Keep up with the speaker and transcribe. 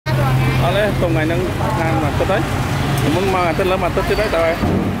đấy không ngày nâng ăn mà tết đấy muốn mang tết lớn mà tết đấy tao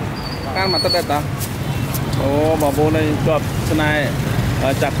ăn mà tết đấy tao ô bà bố này chụp thế này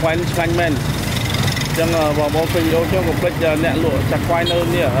chặt quay xanh men chẳng bà bố phình ô cho cục lịch nẹt lụa chặt quay nơi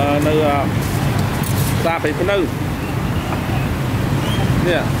nè nơi ra phải cái nơi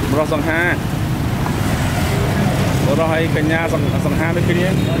nè rồi sòng ha rồi hay cả nhà sòng ha bên kia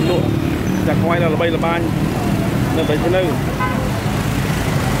lụa chặt quay là bay là ban nơi phải cái nơi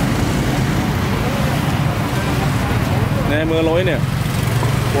nè mưa lối nè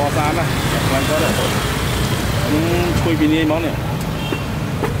qua xa này làm có được khui bini món này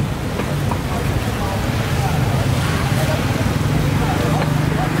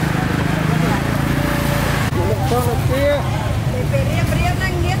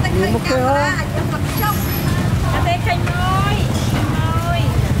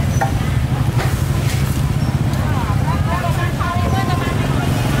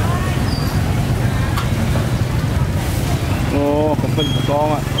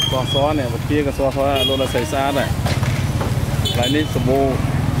con ạ, con xóa này, một kia cái xóa luôn là xảy ra này, lại nít sờ bù,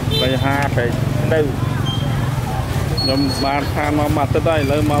 lại ha phải đâu, nhưng mà than mà mặt tới đây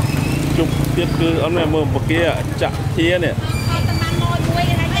lấy mà chụp tiết cứ ông này mưa một kia chặt kia này,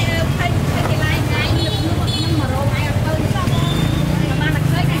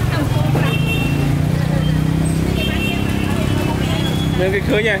 miếng cái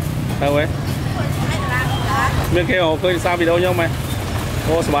khơi nha, đâu ấy. Miếng kia họ khơi sao video nhau mày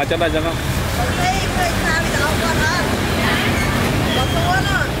ô bà chất đây chẳng không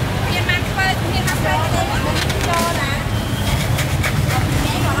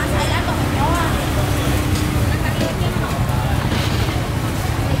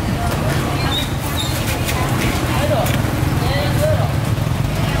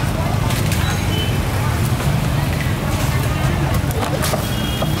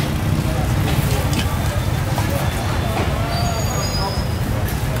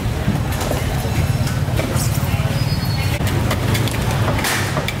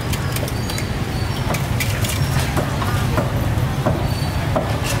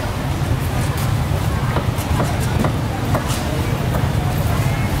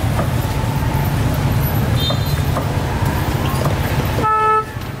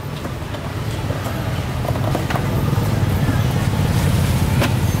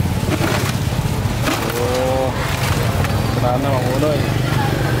nó bằng ngủ đây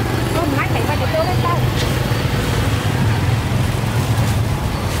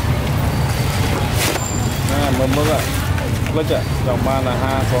mơ mơ ạ lấy chợ dòng ba là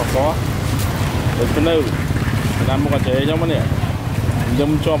ha có được cái nơi làm một cái chế trong này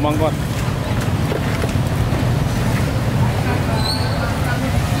dâm cho mang con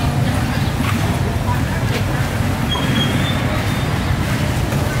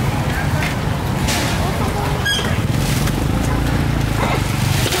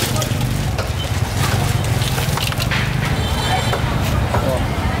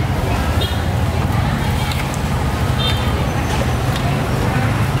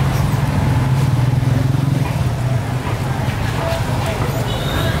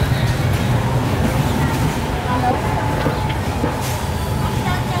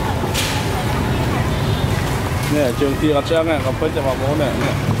nè trường kia ở trang này còn phải cho vào bố này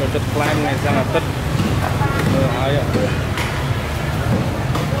cho chất plan này sang là tất ai ạ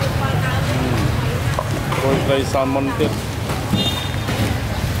rồi cây salmon tiếp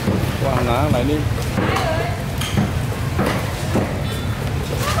qua ná lại đi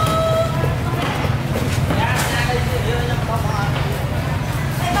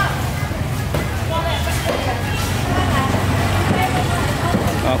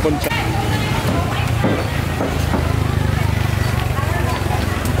con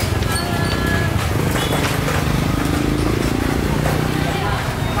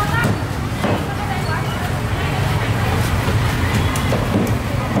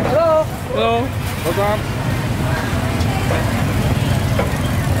hello, có con.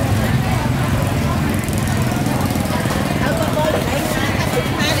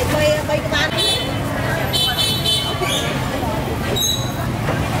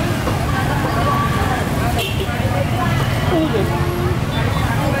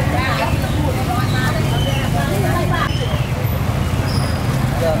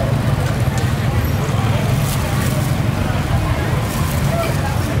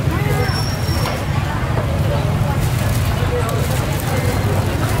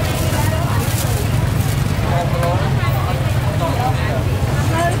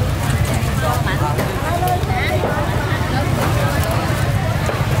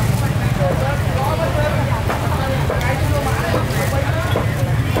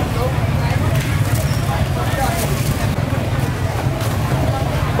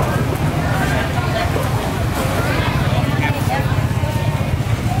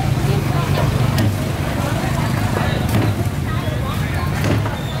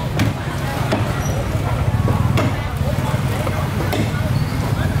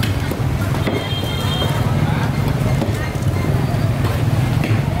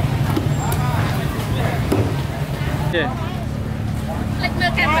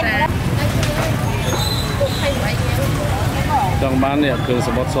 trong bán này cường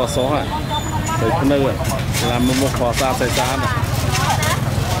sập bọt xóa à phải nơi làm một khóa xa xảy ra này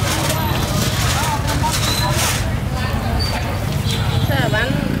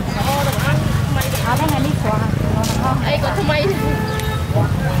bán ở đây đi qua đây có thứ mấy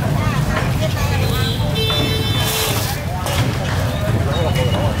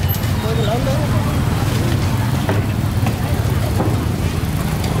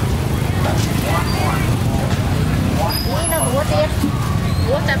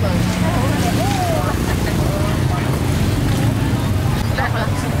ta bừng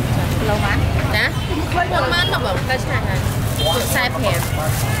lâu bán hả lâu bán mà bừng cái sai này sai phèn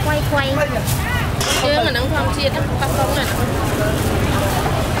quay chứ mà nắng không chia nó không không này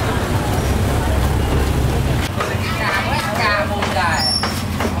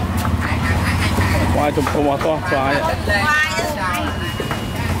quay chụp tôm to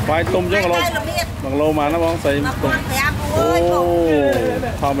quay tôm chứ bằng lô mà nó bóng xì ô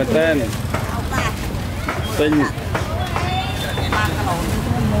thò mệt tên tinh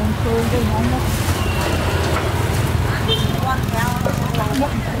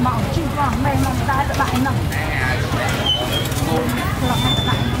mỏng chỉ còn mềm mỏng tay lại nè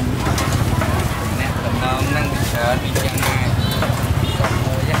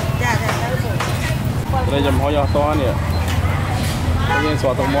đây dầm hoa giò to nè đây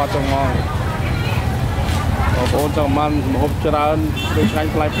xóa tôm mọt trong ngon cô trong man một hộp cho ra được anh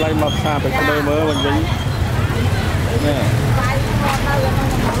play mập xa phải có đây mới mình dính nè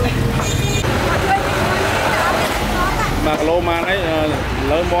mặc lô man ấy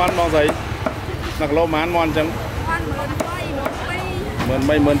lớn món bao gì mặc lô man món chẳng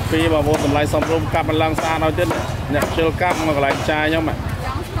mình phi mà vô tầm lại xong rồi cặp mình lang xa nói chứ nhặt chưa cặp mà lại chai nhau mà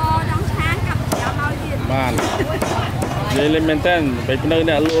bạn đây lên men tên phải nơi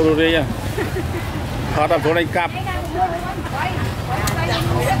này lô đi à họ tập chỗ này cặp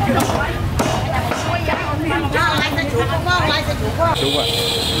đúng vậy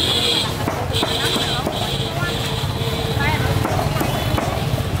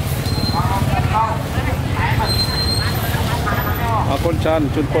con chân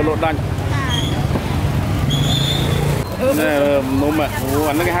chun polo đanh nè nôm mà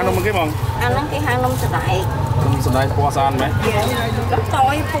ăn cái hang nôm cái mong ăn cái hang nôm sợi đại qua san mấy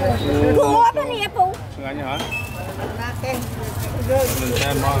tỏi phù thua đó nè phù ngay như hả mình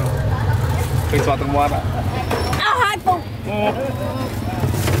xem nó cái xoa tầng một ạ hai phù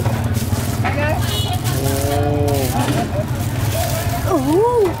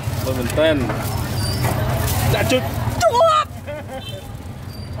tôi mình tên đã chút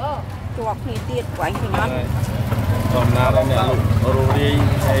chuột thì tiệt của anh thì nó còn nào đây nè rồi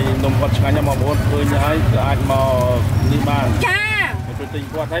hay nôm con chả nhau mà muốn chơi như ấy anh mà đi bàn cha tôi tình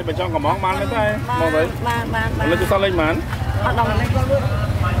qua thấy bên trong có món man đấy đây món đấy lên cho sao lên mán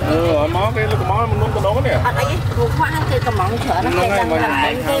món cái món mình luôn cái đó nè ở đây ruột hoa thì cái món chở nó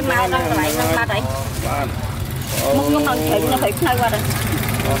cái màu nó lại nó ba đấy một lúc nào chuyện nó phải khai qua đây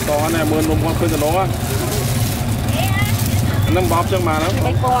to này mưa nôm con khơi từ đó nó bóp chân mà nó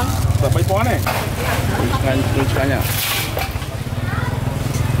bay con là bay bó này anh chú cả nhà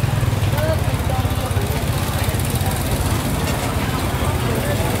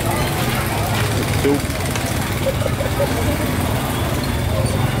chú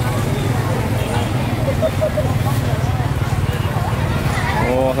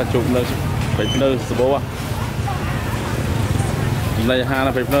ô thật chụp nơi phải nơi số bố à này ha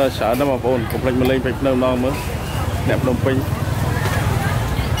là phải nơi sợ nó mà ổn cục lệnh mà lên phải nơi non mới đẹp đồng pin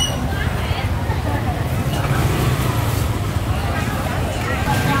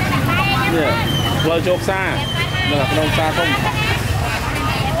nè lời chốt xa đây là đông xa không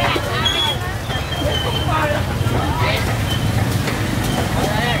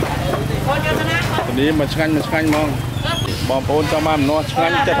đi mà chanh mong bom bồn cho mắm nó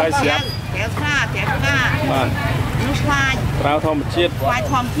chanh cho thấy xếp mà rau thom chiết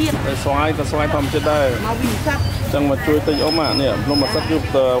xoay thom chiết đây chẳng mà chui tinh ốm à nè nó mà sắp giúp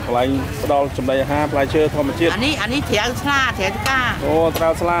lại đo trong đây ha lại chơi thom chiết anh ấy thẻ ca ô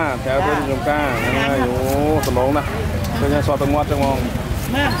rau sla thẻ tôi dùng ca này ô tầm lố nè tôi nha so tầm ngót trong mong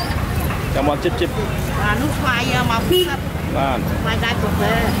trong món chip nước xoay mà phi bạn xoay đai cục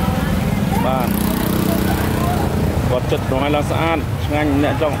về bạn quạt chật của hai là sạn ngành nhẹ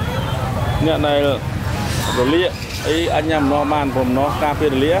trong nhẹ này đồ lia ấy anh em nó manผมnó cà phê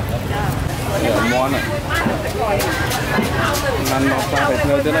đồ lia món này ăn nó cà phê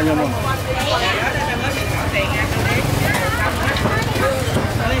nơi thế này nhau không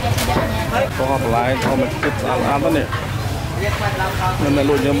có hộp lại có một chút ăn đó nè nên là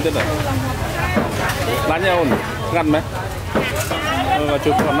lụi nhôm thế này lá nhau ngăn mấy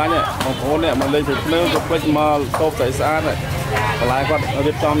chụp con này nhỉ, một phố này mà lên chụp nước chụp quét mà tô sấy xa này, còn lại con ở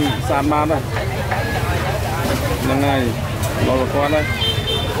bên trong sàn man đây, này, nó là con đây,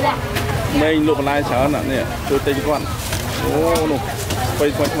 mình lục lại chở nè, nè, tôi tính con, ô, lục,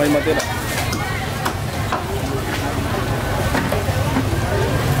 quay mà thế này.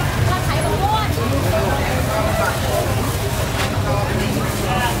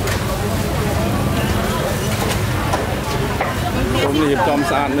 Cũng như trong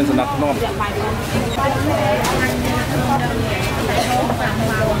sàn nên sẽ đặt non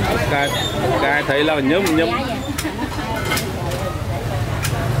cái thấy là nhấm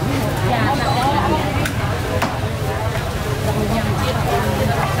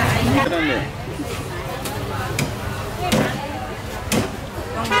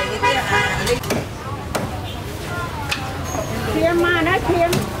Thêm mà đó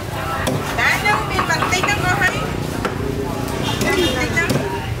thêm đã nó bị bật tích nó có hay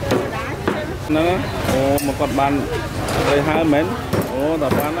nó một con bàn đây 2 mét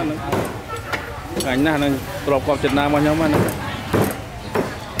tập bán nó cảnh này này trộn cọp Việt Nam bao nhiêu mà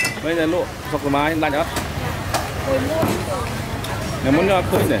bây giờ lụa sọc máy đánh ớt nếu muốn cho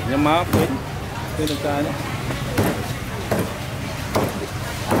khơi này nhưng má khơi được trai nữa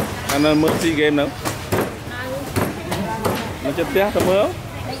anh mới SEA Games nữa nó chết tiếc tao mơ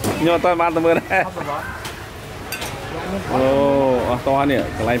nhưng tôi bán tao mơ này to nè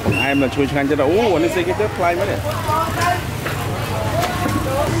cái này phòng em là chui khăn cho đâu anh xây cái tết play mới nè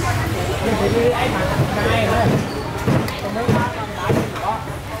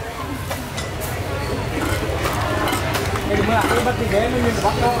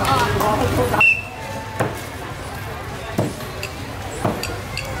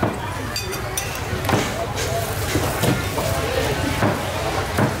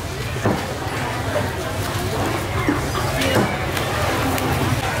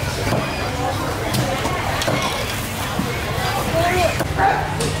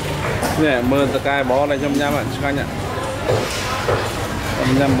nè mưa từ cái bó này trong nhám ạ anh ạ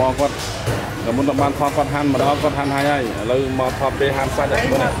nhám bó con còn muốn bạn thọt con han mà đó con han hay ai lời mà thọt bê han sai đấy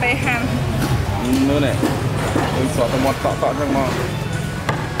nữa này mình sọ tao mọt tọ trong mò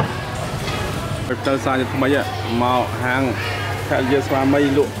chơi sai cho mấy ạ màu hàng thợ dưa xoa mây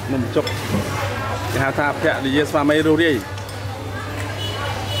lụa nằm chụp cái tháp thợ dưa xoa mây rồi đi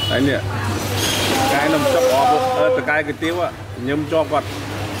đấy nè cái nằm chụp từ cái tiêu ạ nhâm cho con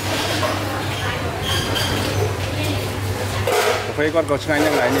phê con có ngay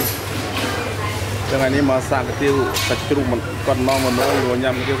nhang này nhỉ này mà sang cái tiêu sạch trùng mình còn non mà nó rồi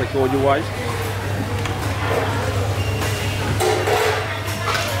nhầm tiêu sạch cô du ấy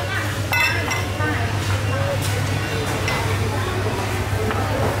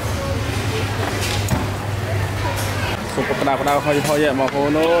sụp đào hơi vậy mà cô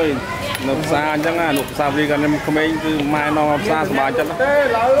nói nộp xa chẳng à nộp xa đi gần em không anh từ mai nó nộp xa bài chân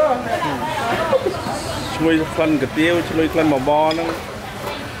nuôi phân cái tiêu nuôi phân màu bò nó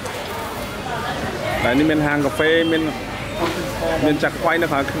đấyนี่เป็นhàng cà phê bên chặt quay nó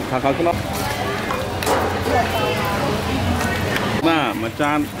khá cái nó mà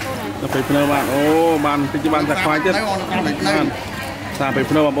chan nó phải phân bạn bạn cái bạn chặt quay chứ sao phải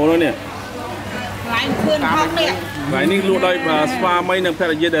phân bạn bố nữa nè cái này luôn đây mà spa mấy năm phải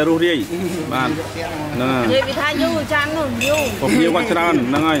là gì để rủ đi bạn nè vậy bị thay du chan nó duผมnhiều quá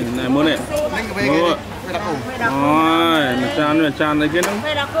chan năng ai này mới nè mới ôi chan này kia nó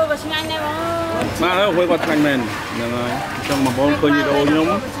mà nó quay qua thành mình rồi trong mà bông khơi đồ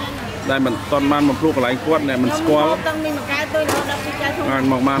nhúng đây mình toàn man một lúc lại quát này mình squat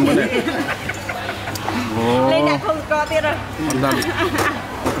mọc man mới đấy lên không có tiền rồi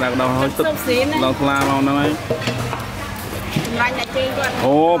đặt đầu hơi tức đầu la màu này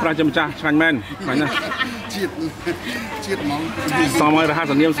pra châm cha chanh men phải nè sau mấy là hai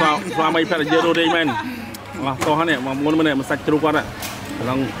sản niệm xoa mấy phải là dưa đô đi men to hơn nè mà muốn bên này mà sạch trâu con ạ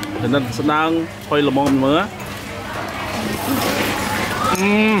đang hiện đang đang hơi là mòn mỡ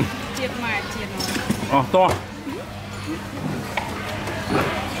to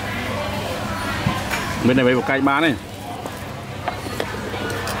bên này một cây bán này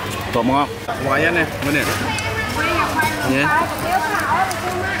to mò quay này bên này nhé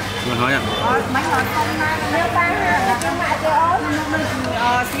mà hỏi ạ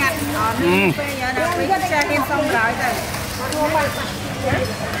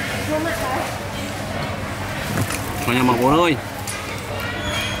mà nhà mà bố ơi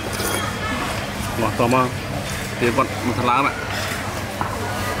to mò thì còn một thằng lá bạn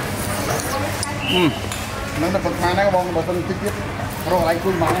nó là bật máy nó bong bật phân tiếp rồi anh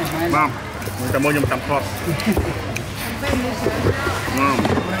cùi máy này vâng cảm ơn nhầm tạm thoát ไม่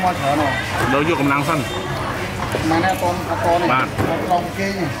ว่าเฉยหรอก เดี๋ยวอยู่กำลังสั้น มาแน่ตอนนี่ลองกิ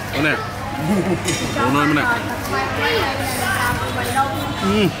น เนี่ยโอ้เนยมันเนี่ย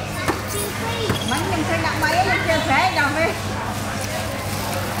Mấy mình sẽ đặt máy lên chia sẻ cho đi.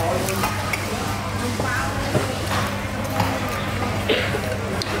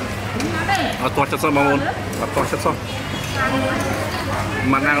 Tua chất sốt mà muốn, tua chất sốt.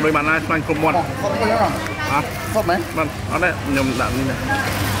 Mặt nào đôi mặt này mang cục bọt. Hả? Sốt mấy? Vâng, ở đây nhầm đạn như này.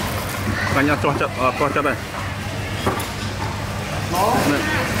 Cả nhà tua chất đây.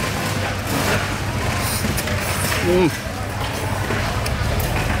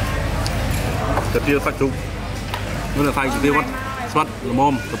 Cà phê phát trục, nó là thay cà phê phát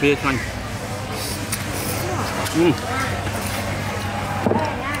mồm cà phê xanh.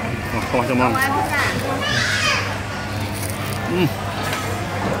 To cho mong.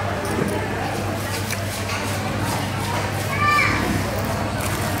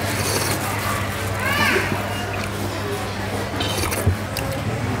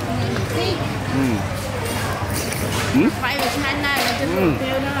 Phải là xanh này là chân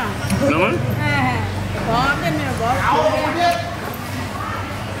tiêu nữa. Đúng không? Bỏ cái này bỏ.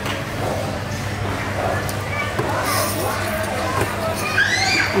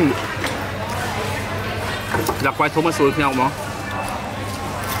 Giặc quay thô mới sôi nhau mà.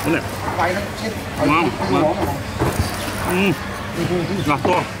 Cái này. Quay nó chết. Ngon. Ngọt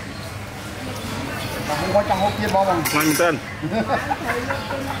to. Không có trong hộp kia bao bằng. Ngon tên.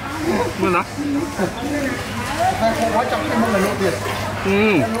 Mới nó. Không có trong cái mông này lộ tiền.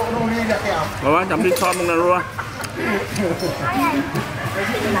 Lộ đi là kẹo. Rồi chấm đi son mông này luôn.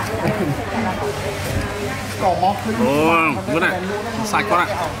 Cỏ mọc. Ồ, cái này sạch quá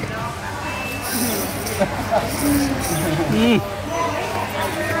này.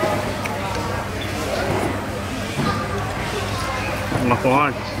 Ngọt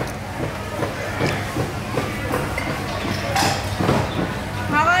quá.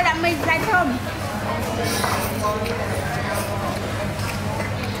 Họ ơi làm mình sạch không?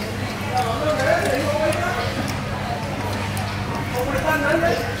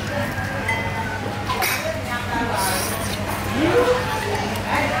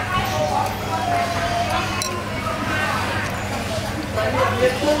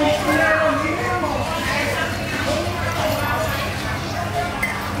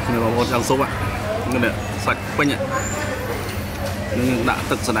 Này là một trang súp ạ. Cái này sạch quanh ạ. Nhưng đã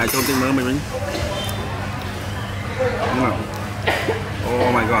tật sẵn này cho tinh mơ mình. Đúng không?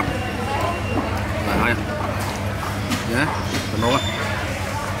 Oh my god. Lại hay. Nhé. Phần nấu ạ.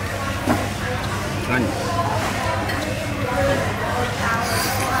 Anh.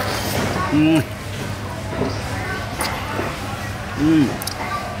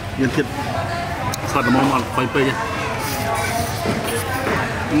 Nhân thịt sạch màu mặn khoai tây nhé.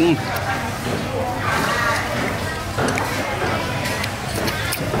 Nhân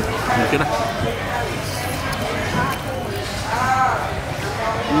thịt này.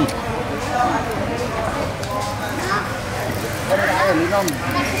 Có cái ở lý không?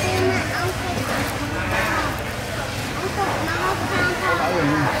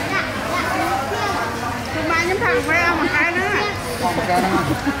 Tụi ba nhắm thằng phải ăn một cái nữa. Còn một cái nữa.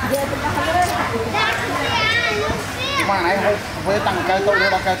 Mà này với tăng cây tôi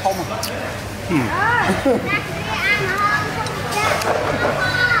đây là cây thông à.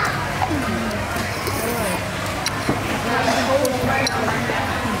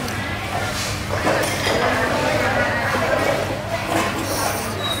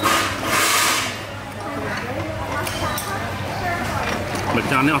 Bịch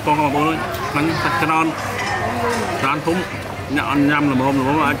tràn này to không bố ơi, ăn sạch non, tràn thúng, nhọn nhâm là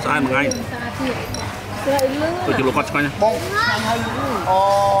mồm anh sai một ngày. Tôi chỉ lột cắt nha. Bông,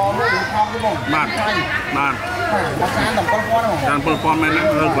 nuôi thăm cái bông. Bàn. Mà sáng tầm con không? Tràn perform này nó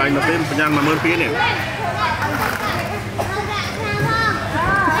hơn vài đầu tiên, thời gian mà mơn phía này.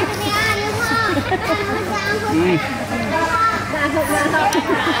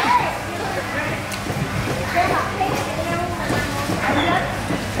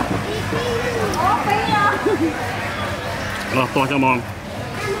 Rồi to cho mòn.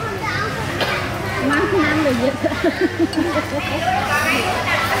 Mang ăn được gì?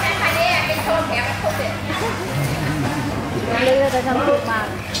 Đây là cái trong thịt mà.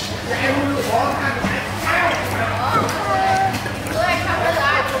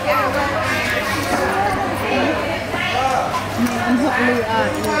 Ăn hộp lì à?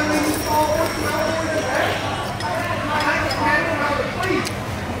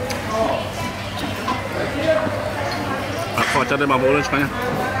 Kho cho đây bà bố lên cho nha.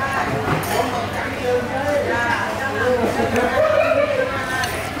 Cái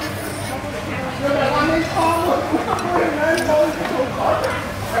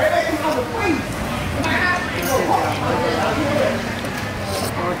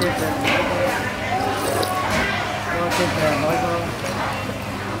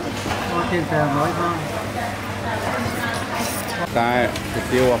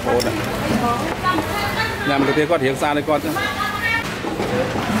tiêu vào phố này làm cái tiêu con hiếng xa đây con chứ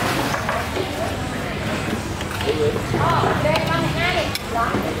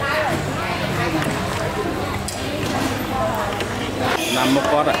làm một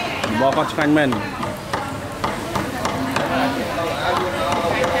con ạ bò con canh men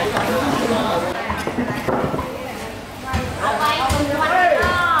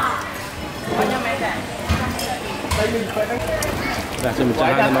đã xem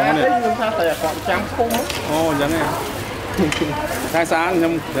trái cho nó này ô chẳng này khai sáng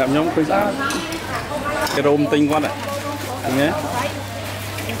nhom đẹp nhom khai sáng cái rôm tinh con này nhé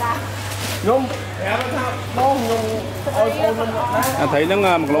nhom thấy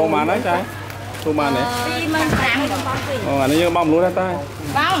nó một lô mà đấy trái thu mà này anh như bông lúa ra tay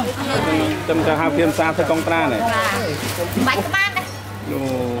trong cho hai phiên xa theo con tra này bánh các bạn đấy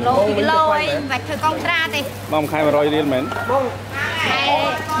lôi vạch thôi con tra đi bông khai mà rồi đi mến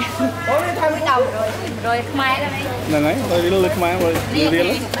rồi mai đây này đấy rồi đi lực mai rồi đi lên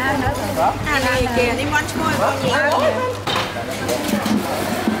này kìa đi món môi con gì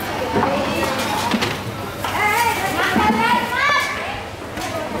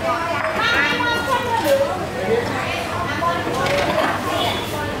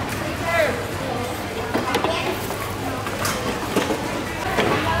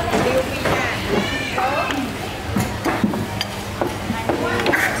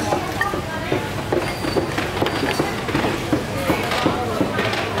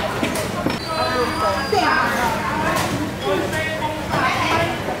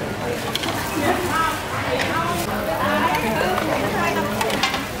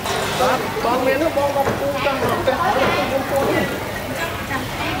bong miếng nó bong bong cu trong cái hỏi là con cô đi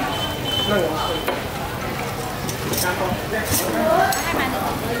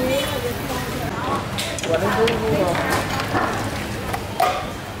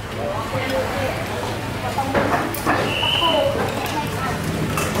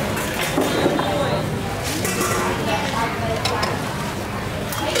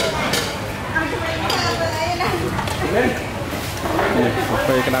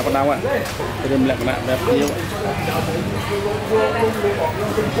phê cái nào con đau ạ cái đêm lẹ cái đẹp nhiều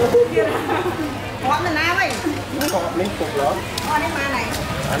món mình nào vậy còn miếng cục lớn món này mà này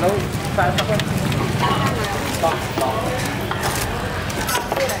nó sai sắc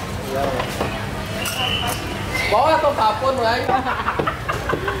bó tôi tập con rồi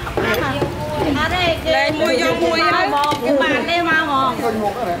lên mua vô mua á cái bàn đây mà mòn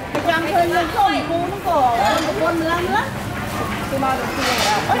trong hơi lên không cú nó cổ con nữa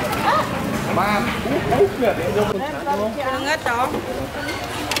ba cú kìa để vô mình trả luôn ngất đó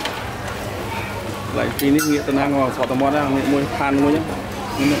lại tí nít nghĩa tân ăn vào sọt tầm món ra nghĩa mua than mua nhá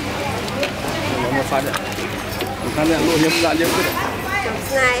một phát đấy than này luôn hiếm dạ hiếm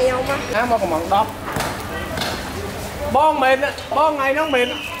cái này không á mà còn mỏng đọc bong mền bong ngày nó mền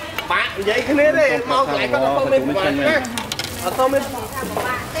bạn vậy cái này đây mau lại có không mền ở sau bên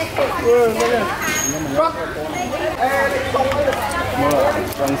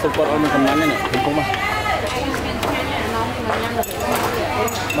trong support ông mình cầm nắn này này không mà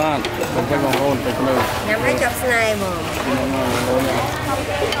bạn không phải vòng hôn phải nơi nhắm lấy chọc này mà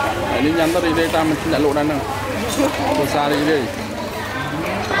đi nhắn tới đây ta mình đã lộ đan nào từ xa đi đi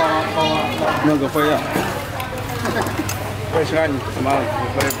nâng cà phê à phê xanh mà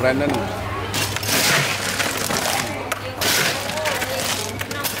phê Brandon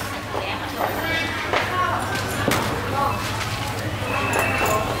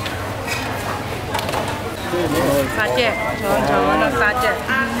pha chè cho nó pha chè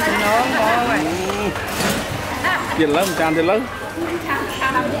nó ngon vậy tiền lớn tràn tiền lớn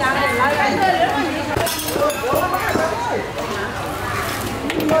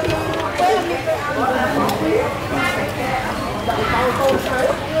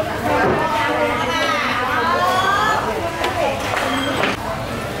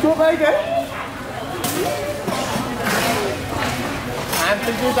chuột đây kìa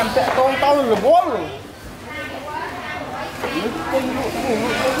tình yêu chặt chẽ con tao rồi bố rồi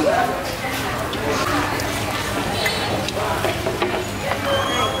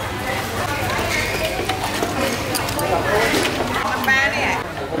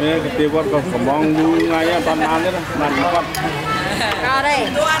cái tiêu con còn mong vui ngay toàn ăn đấy làm con Rồi đây.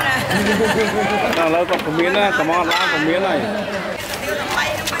 Nào lâu còn có miếng á, có món lá có miếng này.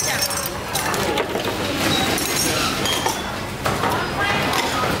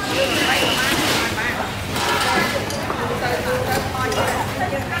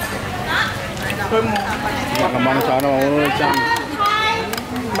 Mà mong cho nó chăm.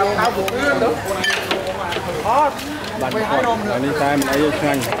 Bằng tao cũng được. Bạn ở đây tay mình ấy cho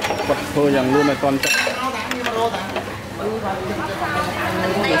anh bật thôi rằng luôn là con chắc.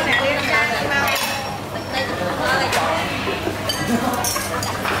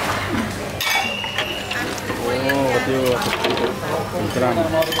 Tiêu gram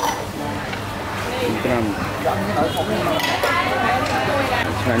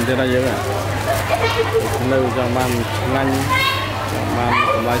ngành thế này dữ à lưu cho man ngành man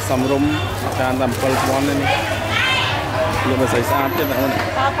lại xăm rung tràn làm phơi pon lên luôn mà xảy ra chết rồi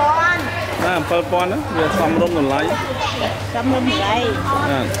nè phơi pon á giờ xăm rung rồi lấy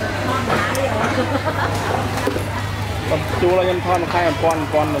chú là nhân thon khai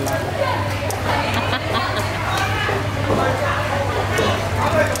con rồi lại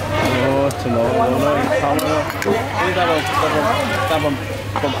chừng đó nó không đi ta bầm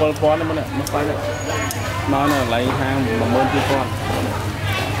phơi pon nó nè nó phải nó là lấy hàng mà mơn cho con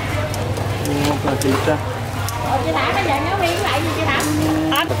là chính xác chị Thảo bây giờ nhớ miếng lại gì chị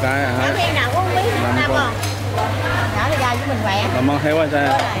Thảo cái à nhớ miếng nào cũng không biết sao còn nhỏ thì dài với mình khỏe làm món héo anh trai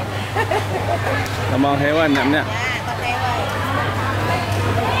làm món héo anh nằm nha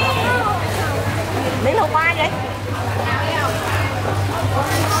lấy lô qua vậy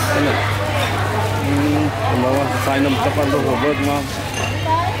nó sai nằm cho con đồ vớt ngon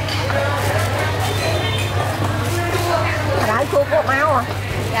lại cua máu à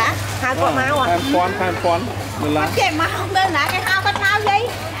dạ hai cua máu à hai con mình làm cái mà không đơn là cái hao máu gì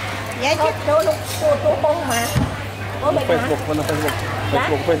vậy chứ tôi không mà Facebook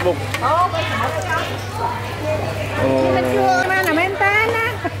Facebook mình chưa mà là em tên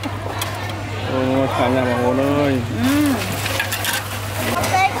á cả nhà bà Hồ ơi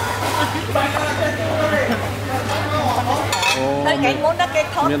cái muốn đó cái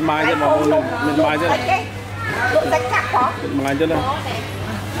thốt miền Mai chứ bà Hồ miền Mai chứ miền Mai chứ đâu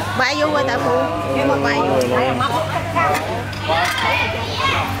bài vô rồi tại phụ cái một bài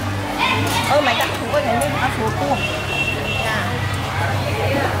vô mày cắt phụ cái này nó phụ cua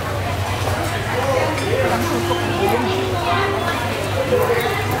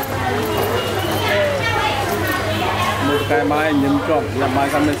một cái mai nhấm trộm là mai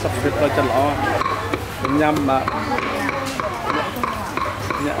con mình sắp việc chân lõ nhâm mà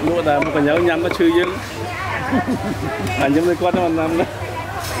nuôi là một cái nhớ nhâm nó chưa dữ là nhâm với con nó nằm đó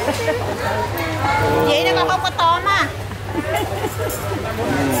vậy nó còn không có tôm à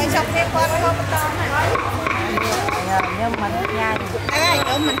cái sọc cái con nó không có tôm à nhưng mình nhai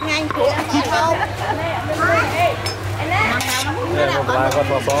chỗ mình nhai của không một vài con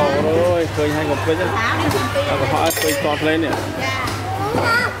bò bò rồi cười hay một cái chứ họ cười to lên nè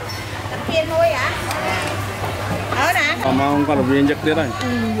kia nuôi hả ở nè còn mong con viên chắc tiết này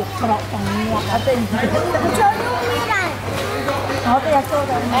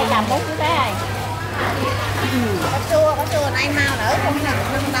đây làm bốn cái này có chua này mau đỡ không nằm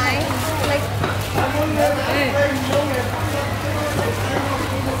trong đây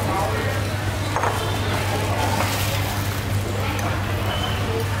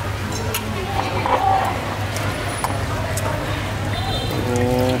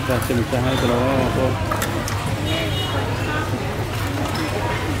ta xin cho hai cái đó thôi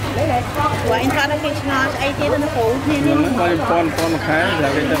của anh cho nó cái ngon ấy thế nó phụ nó con khá là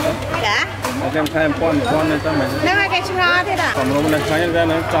cái đó cả em khai con này cho mình nó là cái ngon thế đó còn nó mình khai ra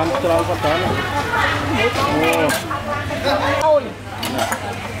nó tròn tròn có tròn ôi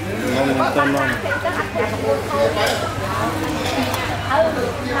ngon tên ngon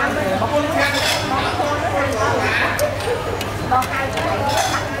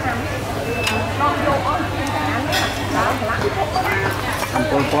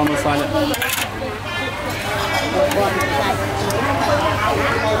con nó sai đấy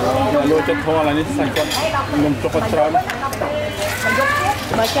lôi chân thô là như sạch con ngầm cho con tròn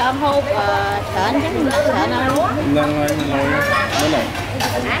bà cho ông hộp sợ anh chắc sợ nó năng ngồi nó này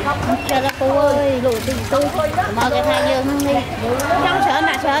cho ra cô ơi lùi từ từ mở cái thai dương không đi trong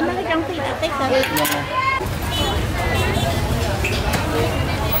sợ nó cái trong khi đã tích rồi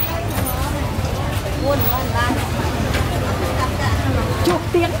chuột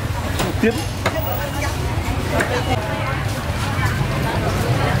tiếng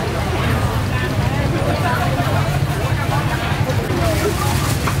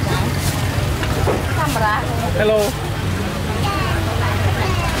hello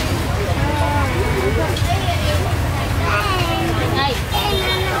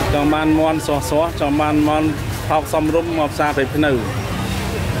มานมอนซอจอมมันมอนทอกสมรุมมาซาไปพนึ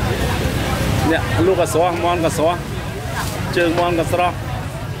เนี่ยลูกกระสอมอนกระสอเชิงมอนกระสอ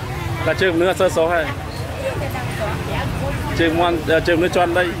แต่เชิงเนื้อซอให้เชิงมอนเชิงเนื้อจอน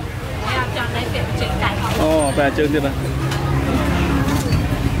ได้อ๋อแปลเชิงนี่นะ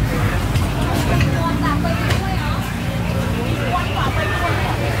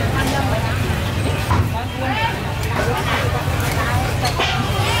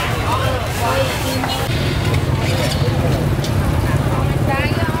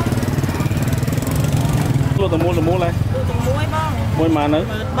ลูกตะมูเลยมวยมาเนอะ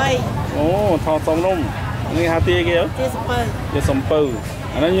โอ้ทอตรงนุ่มนี่ฮาตีเกี่ยวจะสมปืน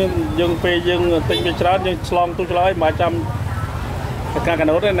อันนั้นยังไปยังติงไปชาร์จยังฉลองตุ้งฉลอยมาจำการกันโ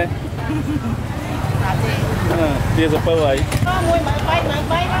น้ตได้ไหมตีสมปืนไว้มวยมาไปแล้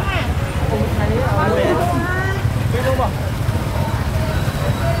วอ่ะ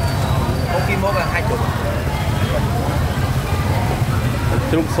โอเคโมกับ2 จุด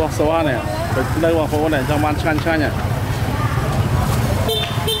ซอเนี่ยไปได้ว่าโหเนี่ยจังมันชันเนี่ย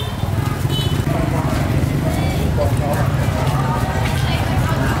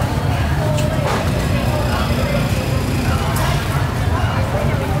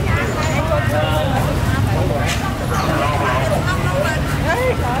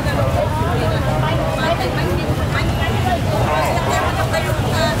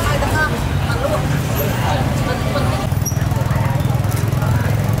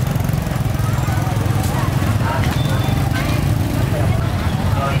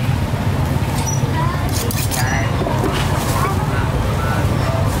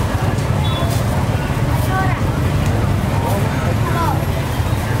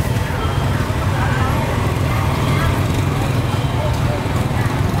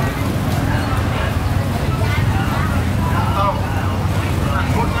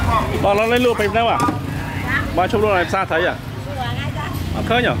เราlấy lụa đâu à? Bao chục lụa này xa thấy à?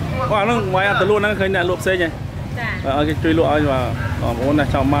 Khơi nhỉ? Qua nó ngoài ăn từ lụa nó khơi nhà lụa xe nhỉ? Cái truy lụa mà muốn này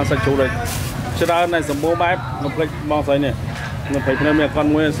trong mang sạch chú đây. Trước đó này sầm bố bái nó phải bao giấy này, nó phải nên mẹ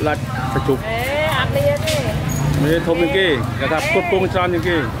con mua sạch sạch chú. Mấy thôm như kia, cái tháp cốt cung tròn như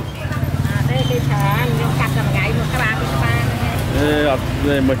kia. Đây cái thằng cắt làm gái một cái ba cái ba.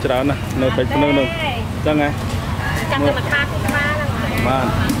 Đây một chỗ này, nó phải nên được. Chẳng ngay. Cắt làm ba cái ba.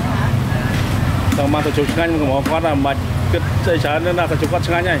 Tao mang tao chụp ngay mà có phát là mạch cái dây chán nên là tao chụp phát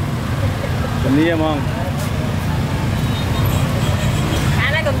ngay này. Còn đi em không?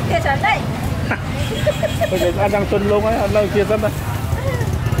 Cái này còn kia chán đấy. Bây giờ ăn đang tuần luôn ấy, ăn lâu kia rất đấy.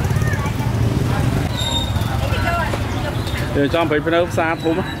 Để cho phải nấu xa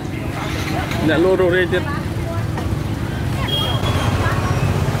thúng á. Để lô đồ đi tiếp.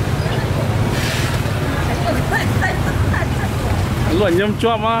 Luận nhâm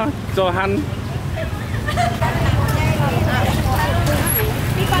chua mà cho hắn.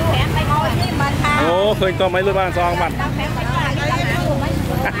 Ồ, khơi có mấy lưỡi ba sao mặt.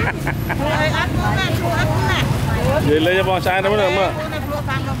 Để lấy cho bò trai nó mới được mà.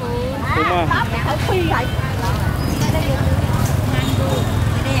 Đúng mà.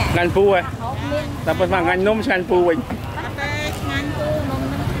 Ngành phu ấy. Ta phải mang ngành nôm ngành phu mình.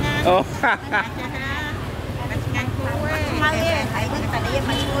 Ồ.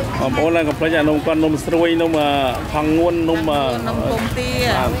 Bố là gặp phải nhà nông con nông sôi nông thằng nguồn nông pom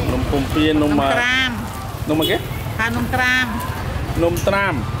tia nông cram nông mà cái nông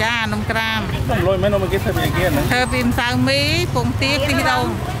tram cha nông cram lôi mấy nông mà cái thay vì kia này thay vì sao mí pom tia tí đâu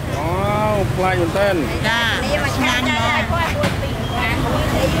fly một tên cha ngang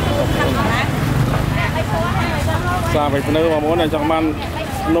xa phải phân mà muốn này trong man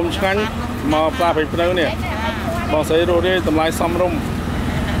nông chanh mà xa phải phân nè bỏ giấy rồi đi tầm lái xăm rung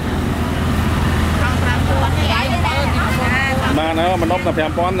mà nó mà nông tập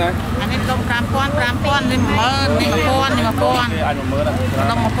làm pon này anh em nông làm pon lên mơ lên pon anh mơ này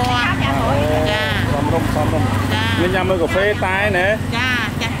nông pon cha xăm rung lên nhà mơ cà phê tai nè cha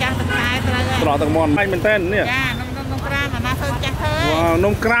tai rồi tầng mòn anh mình tên nè cha nông cram mà na phơi cha thôi wow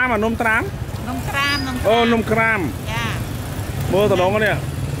nông cram mà nông tram ô nông cram cha mơ tao nông cái nè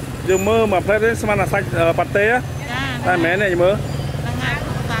giờ mơ mà phải đến xem là sạch bát tê á tai mẹ này mơ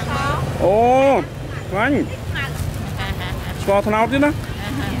ô anh có thằng nào chứ nó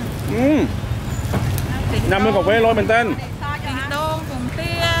nhằm mơ cà phê lôi mình tên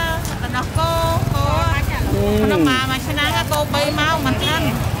nó mà cho nó cô bay máu mình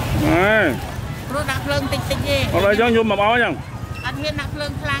ăn rồi đặt lưng tịch gì ở đây cho nhung mà máu nhằng anh hiện đặt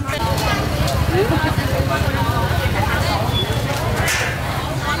lưng khang tịch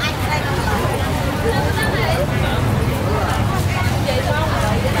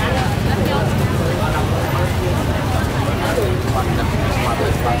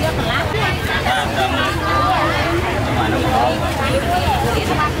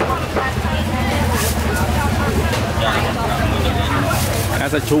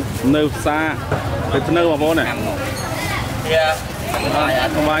sẽ chụp nêu xa cái nêu mà vô này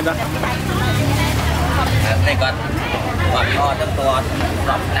không ai đó đây con to trong to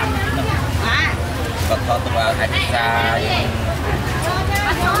rộng 5 còn to từ thành xa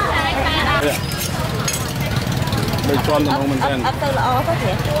đây tròn thì không mình quen từ là có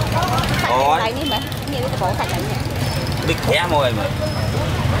thể ôi này mà nhiều cái bộ sạch này big khé mồi mà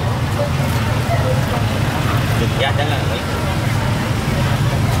big khé chắc là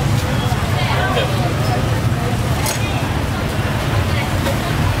được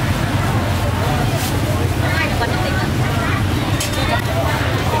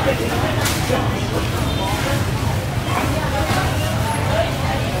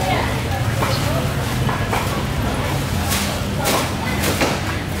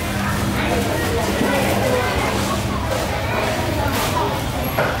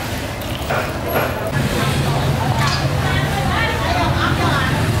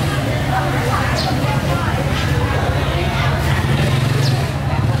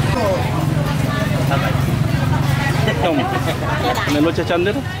không nên nó chơi chân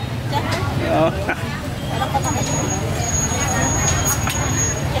đấy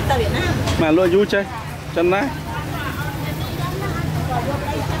mà luôn vui chơi chân đấy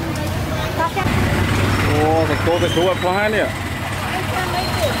ô cái cô cái chú ở phố hai nè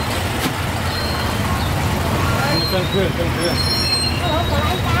cân khuyên